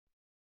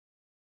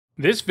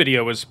This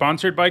video is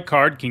sponsored by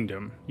Card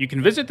Kingdom. You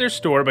can visit their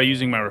store by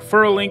using my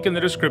referral link in the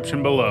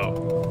description below.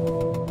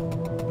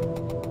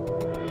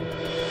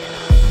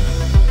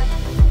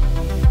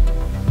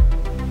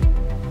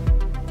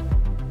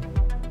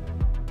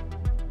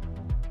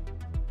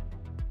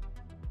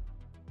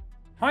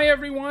 Hi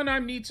everyone,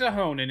 I'm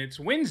Nitsahone, and it's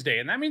Wednesday,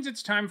 and that means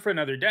it's time for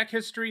another Deck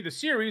History, the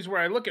series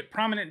where I look at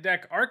prominent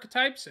deck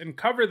archetypes and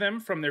cover them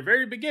from their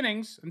very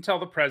beginnings until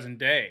the present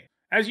day.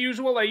 As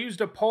usual, I used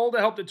a poll to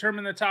help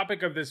determine the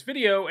topic of this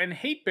video, and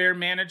Hatebear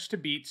managed to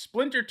beat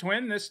Splinter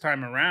Twin this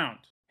time around.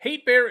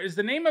 Hatebear is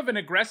the name of an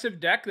aggressive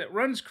deck that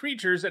runs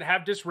creatures that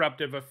have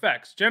disruptive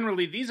effects.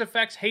 Generally, these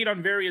effects hate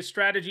on various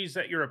strategies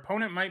that your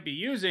opponent might be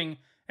using,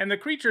 and the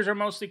creatures are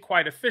mostly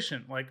quite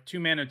efficient, like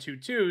 2-mana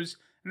 2/2s,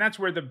 and that's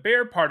where the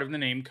bear part of the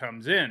name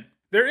comes in.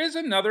 There is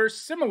another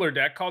similar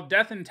deck called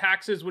Death and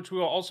Taxes, which we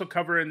will also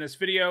cover in this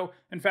video.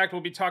 In fact,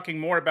 we'll be talking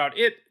more about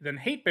it than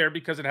Hatebear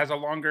because it has a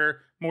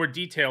longer, more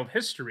detailed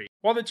history.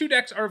 While the two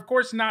decks are of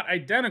course not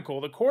identical,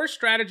 the core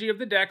strategy of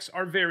the decks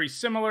are very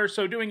similar,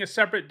 so doing a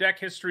separate deck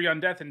history on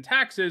Death and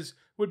Taxes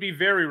would be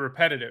very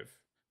repetitive.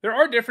 There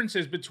are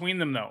differences between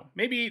them though.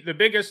 Maybe the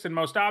biggest and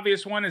most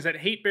obvious one is that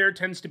Hatebear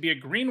tends to be a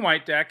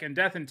green-white deck and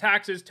Death and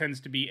Taxes tends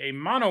to be a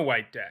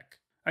mono-white deck.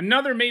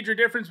 Another major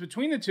difference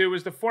between the two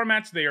is the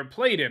formats they are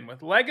played in,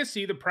 with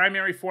Legacy the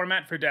primary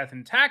format for Death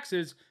and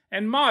Taxes,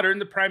 and Modern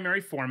the primary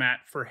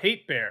format for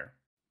Hatebear.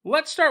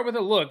 Let's start with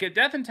a look at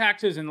Death and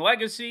Taxes in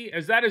Legacy,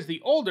 as that is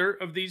the older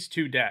of these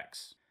two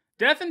decks.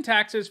 Death and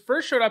Taxes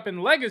first showed up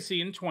in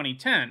Legacy in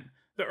 2010.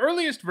 The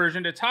earliest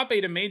version to top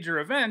 8 a major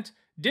event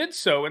did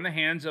so in the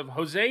hands of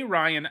Jose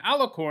Ryan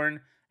Alacorn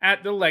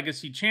at the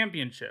Legacy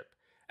Championship.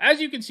 As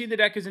you can see, the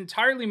deck is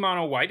entirely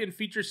mono-white and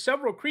features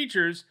several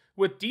creatures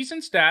with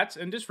decent stats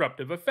and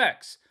disruptive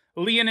effects.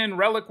 Leonin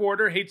Relic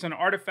Warder hates on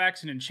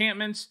artifacts and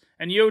enchantments,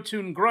 and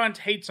Jotun Grunt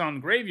hates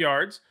on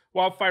graveyards,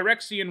 while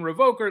Phyrexian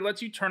Revoker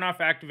lets you turn off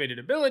activated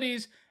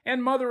abilities,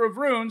 and Mother of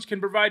Runes can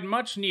provide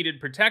much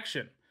needed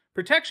protection.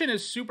 Protection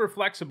is super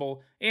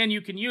flexible, and you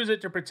can use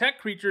it to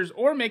protect creatures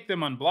or make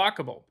them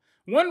unblockable.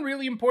 One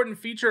really important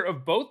feature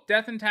of both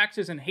Death and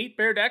Taxes and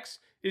Hatebear decks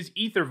is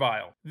Aether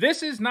Vial.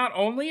 This is not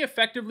only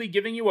effectively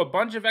giving you a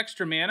bunch of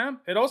extra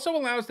mana, it also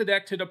allows the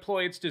deck to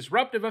deploy its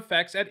disruptive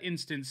effects at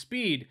instant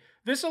speed.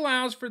 This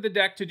allows for the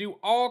deck to do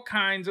all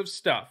kinds of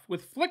stuff,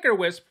 with Flicker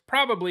Wisp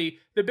probably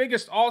the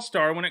biggest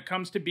all-star when it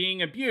comes to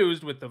being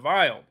abused with the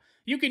Vial.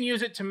 You can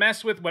use it to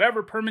mess with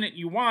whatever permanent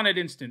you want at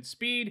instant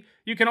speed.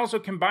 You can also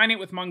combine it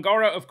with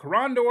Mangara of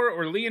Karandor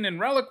or Leonin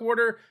Relic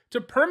Warder to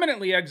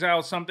permanently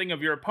exile something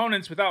of your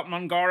opponent's without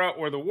Mangara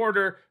or the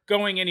Warder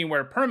going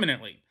anywhere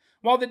permanently.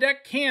 While the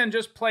deck can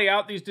just play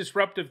out these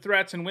disruptive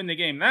threats and win the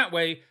game that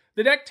way,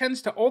 the deck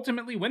tends to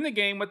ultimately win the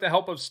game with the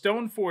help of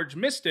Stoneforge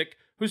Mystic,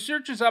 who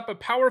searches up a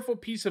powerful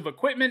piece of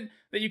equipment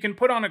that you can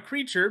put on a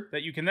creature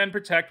that you can then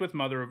protect with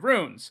Mother of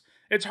Runes.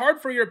 It's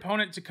hard for your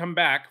opponent to come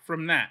back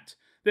from that.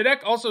 The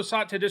deck also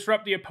sought to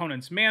disrupt the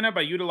opponent's mana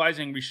by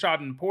utilizing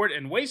Rishadan Port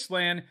and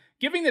Wasteland,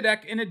 giving the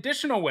deck an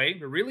additional way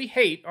to really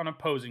hate on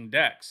opposing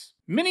decks.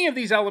 Many of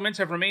these elements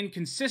have remained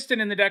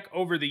consistent in the deck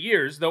over the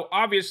years, though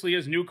obviously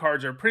as new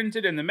cards are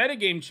printed and the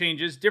metagame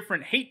changes,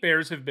 different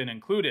Hatebears have been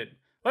included.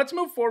 Let's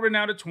move forward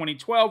now to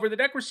 2012, where the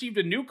deck received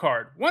a new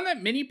card, one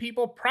that many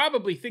people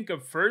probably think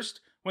of first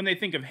when they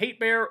think of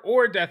Hatebear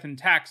or Death and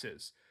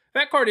Taxes.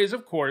 That card is,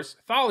 of course,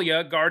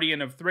 Thalia,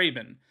 Guardian of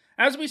Thraben.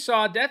 As we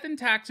saw, Death and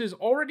Taxes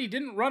already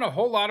didn't run a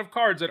whole lot of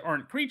cards that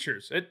aren't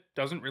creatures. It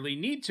doesn't really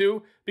need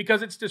to,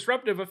 because its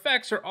disruptive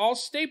effects are all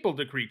stapled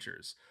to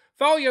creatures.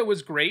 Thalia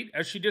was great,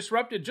 as she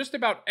disrupted just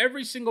about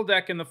every single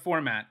deck in the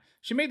format.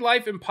 She made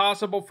life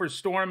impossible for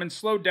Storm and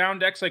slowed down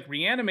decks like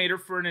Reanimator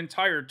for an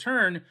entire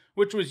turn,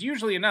 which was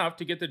usually enough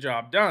to get the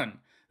job done.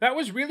 That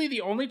was really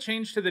the only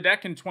change to the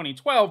deck in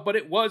 2012, but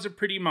it was a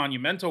pretty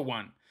monumental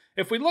one.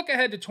 If we look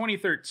ahead to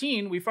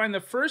 2013, we find the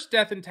first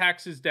Death and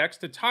Taxes decks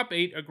to top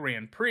 8 a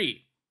Grand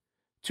Prix.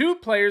 Two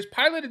players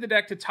piloted the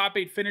deck to top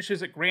 8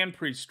 finishes at Grand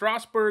Prix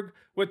Strasbourg,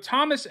 with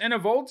Thomas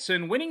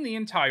Enevoldsen winning the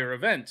entire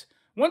event.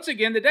 Once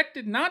again, the deck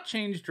did not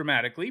change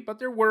dramatically, but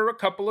there were a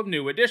couple of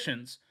new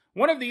additions.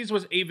 One of these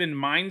was Aven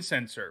Mind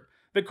Sensor.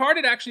 The card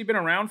had actually been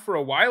around for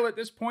a while at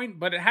this point,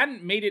 but it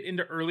hadn't made it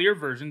into earlier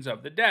versions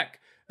of the deck.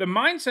 The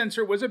Mind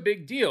Sensor was a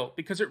big deal,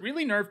 because it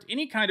really nerfed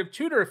any kind of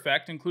tutor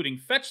effect, including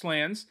fetch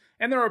lands,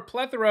 and there are a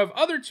plethora of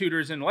other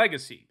tutors in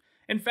Legacy.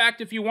 In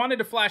fact, if you wanted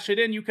to flash it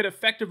in, you could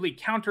effectively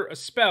counter a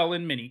spell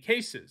in many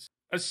cases.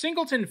 A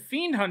Singleton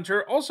Fiend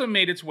Hunter also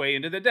made its way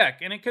into the deck,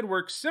 and it could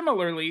work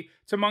similarly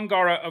to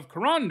Mangara of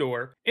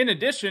Karandor, in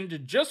addition to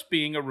just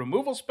being a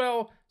removal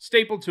spell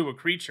stapled to a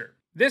creature.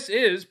 This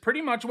is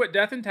pretty much what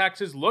Death and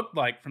Taxes looked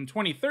like from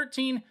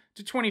 2013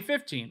 to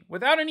 2015,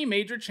 without any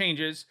major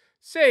changes,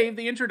 save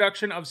the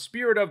introduction of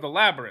Spirit of the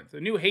Labyrinth, a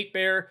new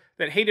Hatebear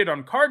that hated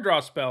on card draw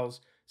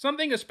spells,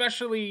 something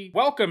especially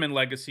welcome in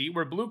Legacy,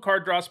 where blue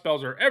card draw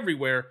spells are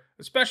everywhere,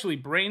 especially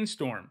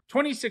Brainstorm.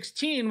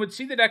 2016 would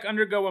see the deck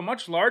undergo a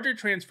much larger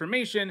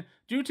transformation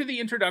due to the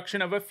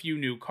introduction of a few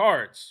new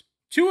cards.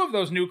 Two of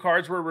those new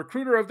cards were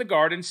Recruiter of the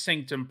Guard and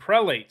Sanctum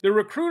Prelate. The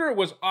Recruiter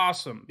was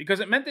awesome because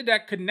it meant the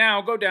deck could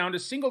now go down to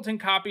singleton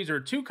copies or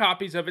 2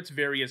 copies of its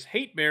various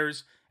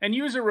Hatebears and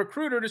use a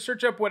Recruiter to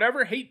search up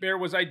whatever Hatebear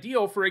was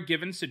ideal for a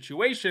given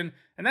situation,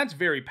 and that's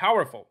very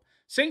powerful.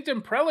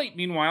 Sanctum Prelate,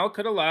 meanwhile,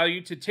 could allow you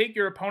to take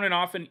your opponent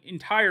off an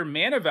entire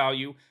mana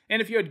value,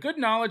 and if you had good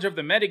knowledge of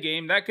the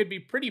metagame, that could be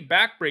pretty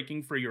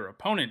backbreaking for your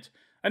opponent.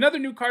 Another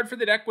new card for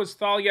the deck was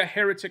Thalia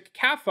Heretic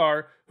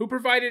Cathar, who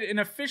provided an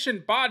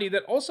efficient body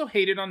that also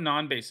hated on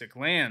non-basic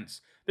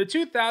lands. The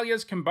two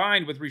Thalias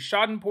combined with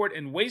Rishadenport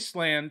and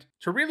Wasteland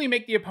to really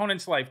make the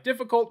opponent's life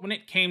difficult when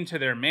it came to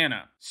their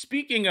mana.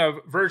 Speaking of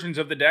versions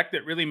of the deck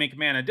that really make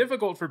mana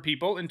difficult for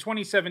people, in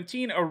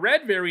 2017 a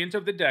red variant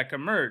of the deck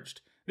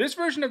emerged. This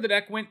version of the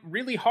deck went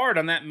really hard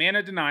on that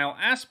mana denial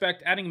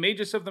aspect, adding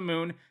Magus of the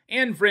Moon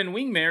and Vryn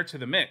Wingmare to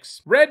the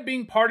mix. Red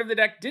being part of the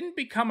deck didn't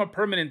become a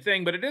permanent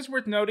thing, but it is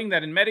worth noting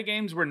that in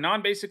metagames where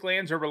non-basic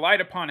lands are relied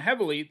upon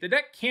heavily, the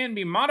deck can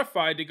be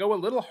modified to go a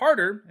little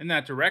harder in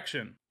that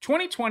direction.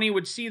 2020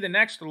 would see the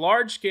next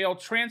large-scale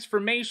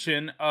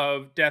transformation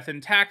of Death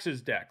and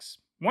Taxes decks.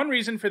 One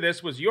reason for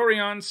this was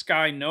Yorion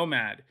Sky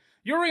Nomad.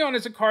 Yorion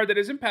is a card that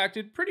has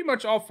impacted pretty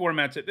much all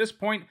formats at this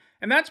point,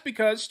 and that's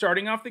because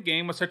starting off the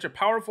game with such a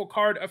powerful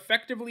card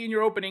effectively in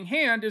your opening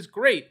hand is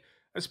great,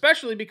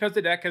 especially because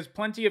the deck has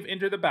plenty of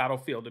enter the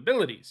battlefield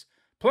abilities.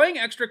 Playing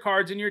extra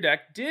cards in your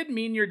deck did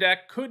mean your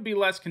deck could be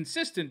less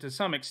consistent to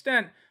some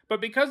extent, but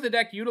because the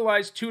deck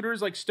utilized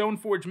tutors like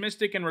Stoneforge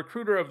Mystic and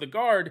Recruiter of the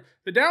Guard,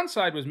 the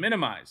downside was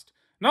minimized.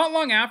 Not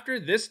long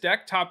after this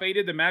deck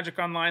top-8'd the Magic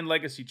Online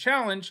Legacy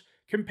Challenge,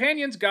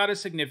 Companions got a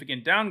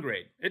significant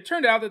downgrade. It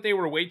turned out that they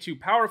were way too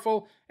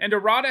powerful, and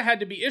errata had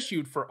to be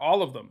issued for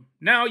all of them.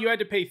 Now you had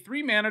to pay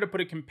 3 mana to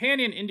put a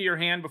companion into your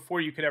hand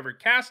before you could ever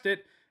cast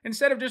it,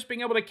 instead of just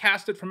being able to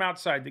cast it from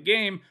outside the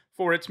game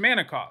for its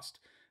mana cost.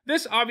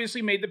 This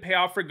obviously made the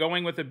payoff for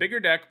going with a bigger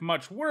deck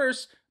much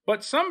worse,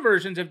 but some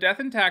versions of Death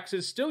and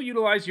Taxes still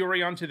utilize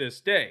Yorion to this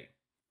day.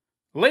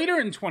 Later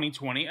in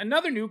 2020,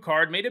 another new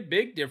card made a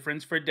big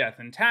difference for Death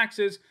and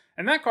Taxes,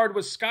 and that card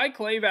was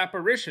Skyclave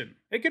Apparition.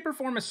 It could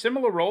perform a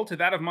similar role to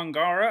that of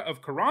Mangara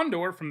of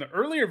Karandor from the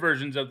earlier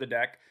versions of the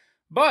deck,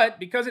 but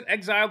because it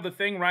exiled the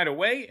thing right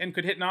away and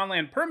could hit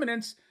non-land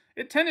permanents,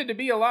 it tended to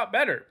be a lot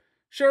better.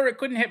 Sure, it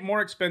couldn't hit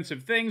more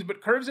expensive things,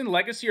 but curves in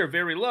Legacy are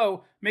very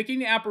low, making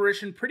the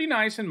Apparition pretty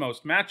nice in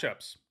most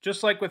matchups.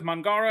 Just like with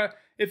Mangara,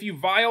 if you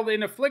vialed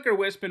in a Flicker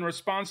Wisp in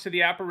response to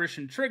the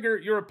Apparition trigger,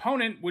 your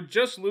opponent would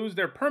just lose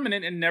their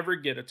permanent and never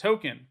get a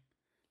token.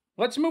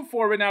 Let's move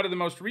forward now to the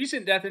most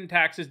recent Death and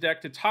Taxes deck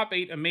to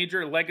top-8 a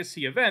major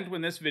Legacy event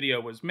when this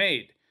video was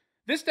made.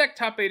 This deck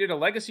top-8'd a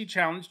Legacy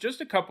Challenge just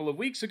a couple of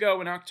weeks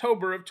ago in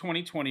October of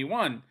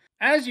 2021.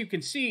 As you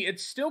can see,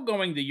 it's still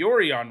going the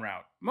Yorion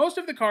route. Most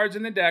of the cards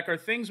in the deck are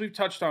things we've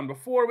touched on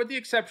before, with the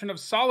exception of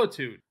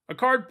Solitude, a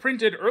card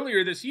printed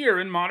earlier this year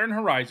in Modern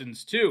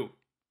Horizons 2.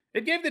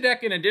 It gave the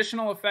deck an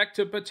additional effect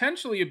to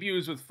potentially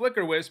abuse with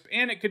Flicker Wisp,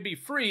 and it could be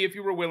free if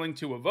you were willing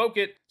to evoke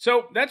it.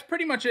 So that's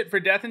pretty much it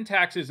for Death and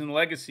Taxes in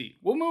Legacy.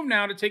 We'll move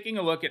now to taking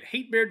a look at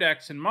Hatebear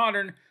decks in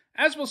Modern.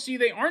 As we'll see,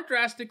 they aren't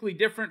drastically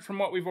different from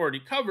what we've already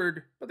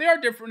covered, but they are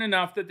different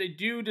enough that they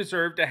do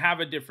deserve to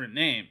have a different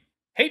name.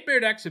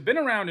 Hatebear decks have been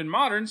around in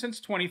Modern since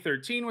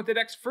 2013, with the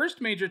deck's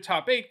first major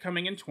top 8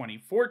 coming in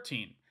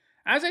 2014.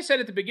 As I said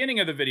at the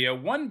beginning of the video,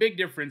 one big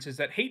difference is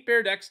that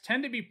Hatebear decks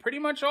tend to be pretty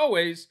much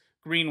always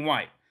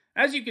green-white.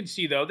 As you can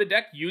see though, the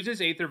deck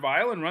uses Aether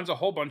Vial and runs a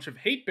whole bunch of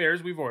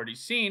Hatebears we've already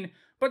seen,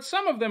 but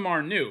some of them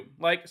are new,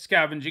 like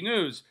Scavenging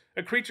Ooze,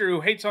 a creature who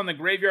hates on the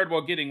graveyard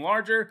while getting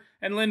larger,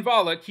 and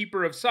Linvala,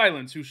 Keeper of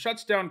Silence, who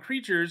shuts down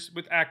creatures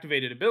with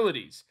activated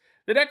abilities.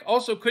 The deck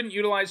also couldn't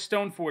utilize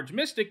Stoneforge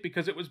Mystic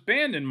because it was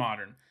banned in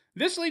Modern.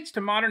 This leads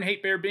to Modern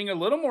Hatebear being a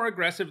little more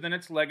aggressive than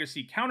its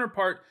Legacy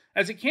counterpart,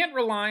 as it can't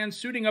rely on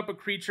suiting up a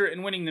creature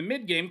and winning the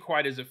mid-game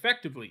quite as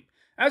effectively.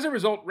 As a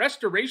result,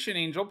 Restoration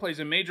Angel plays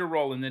a major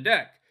role in the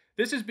deck.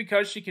 This is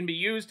because she can be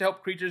used to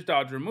help creatures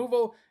dodge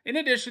removal, in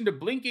addition to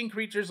blinking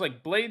creatures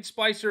like Blade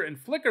Splicer and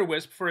Flicker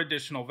Wisp for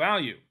additional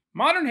value.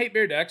 Modern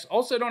Hatebear decks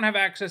also don't have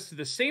access to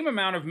the same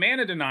amount of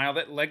mana denial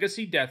that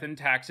Legacy Death and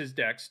Taxes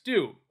decks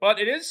do, but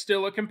it is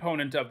still a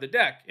component of the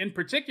deck. In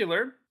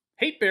particular,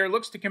 Hatebear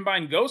looks to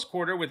combine Ghost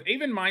Quarter with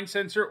Aven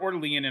Mindcensor or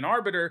Leonin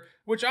Arbiter,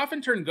 which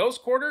often turn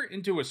Ghost Quarter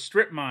into a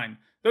Strip Mine.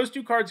 Those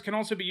two cards can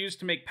also be used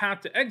to make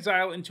Path to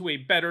Exile into a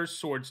better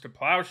Swords to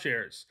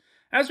Plowshares.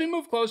 As we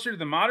move closer to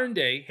the modern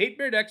day,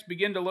 Hatebear decks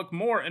begin to look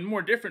more and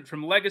more different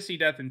from Legacy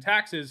Death and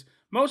Taxes,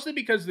 mostly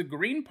because the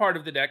green part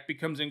of the deck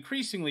becomes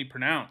increasingly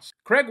pronounced.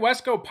 Craig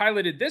Wesco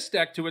piloted this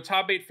deck to a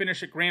top 8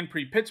 finish at Grand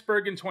Prix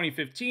Pittsburgh in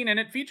 2015, and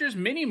it features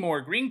many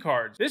more green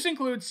cards. This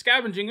includes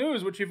Scavenging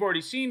Ooze, which you've already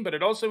seen, but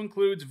it also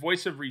includes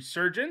Voice of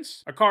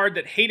Resurgence, a card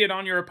that hated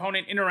on your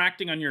opponent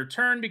interacting on your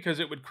turn because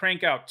it would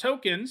crank out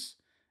tokens,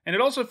 and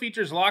it also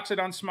features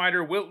Loxodon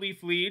Smiter,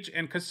 Wiltleaf Liege,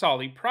 and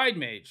Kasali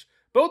Pridemage.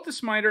 Both the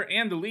Smiter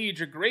and the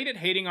Liege are great at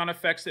hating on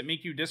effects that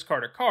make you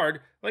discard a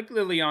card, like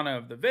Liliana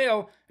of the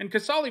Veil, and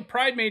Kasali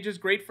Pridemage is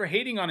great for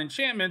hating on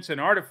enchantments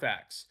and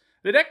artifacts.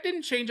 The deck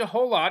didn't change a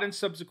whole lot in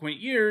subsequent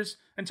years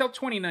until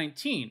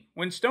 2019,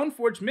 when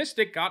Stoneforge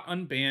Mystic got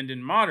unbanned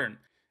in Modern.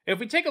 If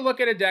we take a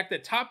look at a deck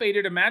that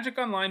top-8'd a Magic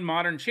Online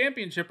Modern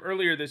Championship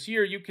earlier this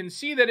year, you can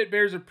see that it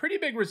bears a pretty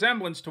big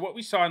resemblance to what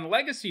we saw in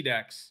Legacy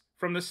decks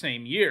from the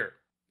same year.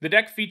 The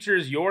deck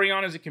features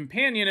Yorion as a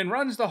companion and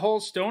runs the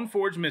whole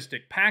Stoneforge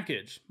Mystic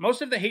package.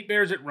 Most of the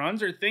Hatebears it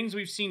runs are things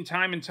we've seen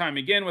time and time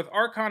again, with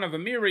Archon of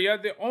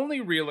Emeria the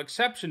only real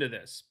exception to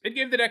this. It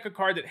gave the deck a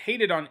card that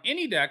hated on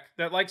any deck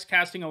that likes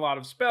casting a lot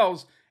of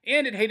spells,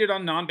 and it hated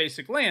on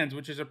non-basic lands,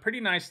 which is a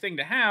pretty nice thing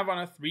to have on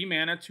a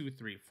 3-mana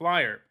 2/3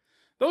 flyer.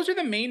 Those are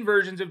the main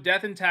versions of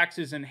Death and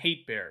Taxes and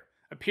Hatebear,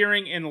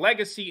 appearing in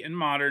Legacy and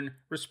Modern,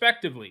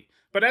 respectively.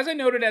 But as I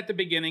noted at the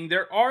beginning,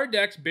 there are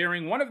decks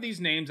bearing one of these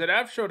names that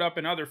have showed up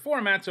in other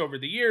formats over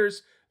the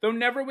years, though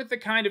never with the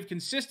kind of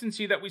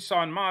consistency that we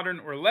saw in Modern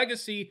or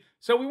Legacy,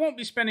 so we won't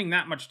be spending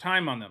that much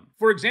time on them.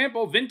 For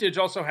example, Vintage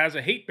also has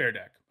a Hatebear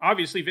deck.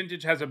 Obviously,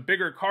 Vintage has a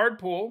bigger card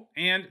pool,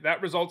 and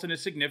that results in a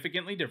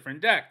significantly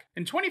different deck.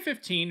 In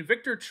 2015,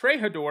 Victor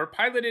Trejador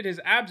piloted his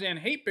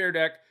Abzan Hatebear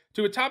deck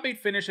to a top 8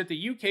 finish at the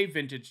UK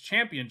Vintage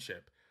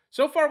Championship.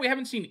 So far, we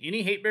haven't seen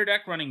any Hatebear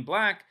deck running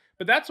black,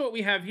 but that's what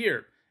we have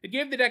here. It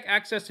gave the deck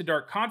access to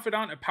Dark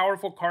Confidant, a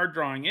powerful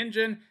card-drawing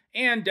engine,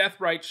 and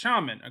Deathrite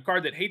Shaman, a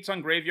card that hates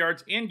on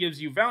graveyards and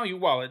gives you value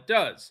while it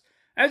does.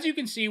 As you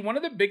can see, one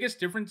of the biggest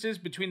differences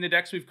between the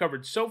decks we've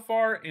covered so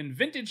far and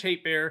Vintage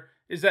Hatebear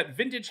is that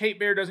Vintage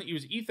Hatebear doesn't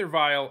use Ether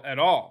Vial at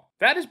all.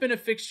 That has been a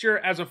fixture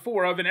as a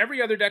 4 of in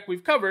every other deck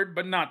we've covered,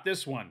 but not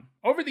this one.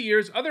 Over the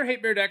years, other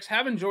Hatebear decks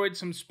have enjoyed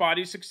some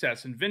spotty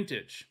success in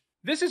Vintage.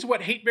 This is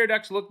what Hatebear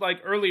decks looked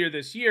like earlier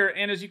this year,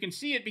 and as you can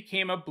see, it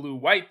became a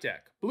blue-white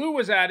deck. Blue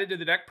was added to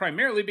the deck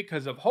primarily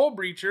because of Hull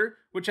Breacher,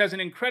 which has an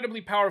incredibly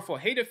powerful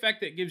hate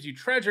effect that gives you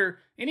treasure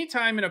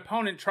anytime an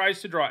opponent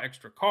tries to draw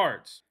extra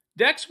cards.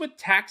 Decks with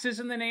taxes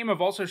in the name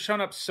have also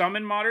shown up some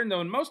in Modern,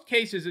 though in most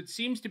cases it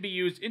seems to be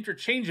used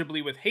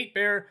interchangeably with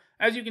Hatebear,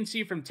 as you can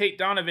see from Tate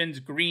Donovan's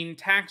Green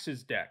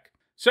Taxes deck.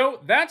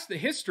 So that's the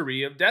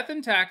history of Death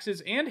and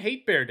Taxes and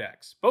Hatebear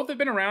decks. Both have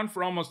been around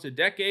for almost a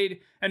decade,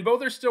 and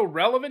both are still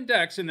relevant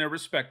decks in their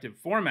respective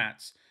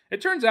formats.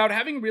 It turns out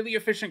having really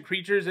efficient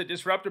creatures that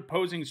disrupt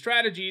opposing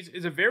strategies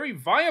is a very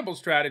viable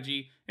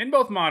strategy in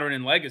both Modern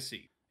and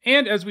Legacy.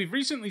 And as we've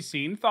recently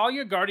seen,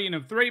 Thalia, Guardian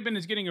of Thraben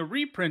is getting a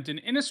reprint in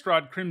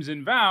Innistrad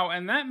Crimson Vow,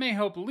 and that may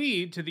help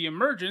lead to the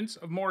emergence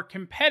of more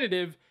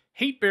competitive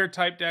Hatebear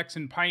type decks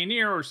in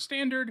Pioneer or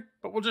Standard,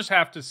 but we'll just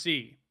have to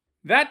see.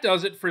 That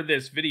does it for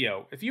this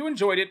video. If you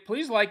enjoyed it,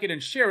 please like it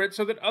and share it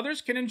so that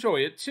others can enjoy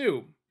it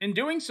too. In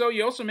doing so,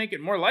 you also make it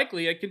more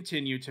likely I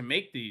continue to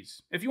make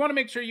these. If you want to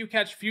make sure you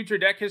catch future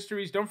deck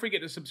histories, don't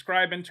forget to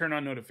subscribe and turn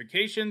on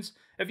notifications.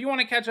 If you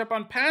want to catch up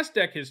on past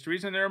deck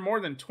histories, and there are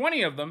more than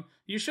 20 of them,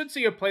 you should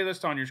see a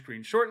playlist on your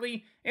screen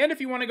shortly. And if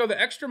you want to go the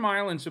extra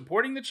mile in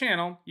supporting the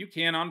channel, you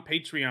can on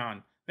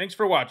Patreon. Thanks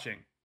for watching.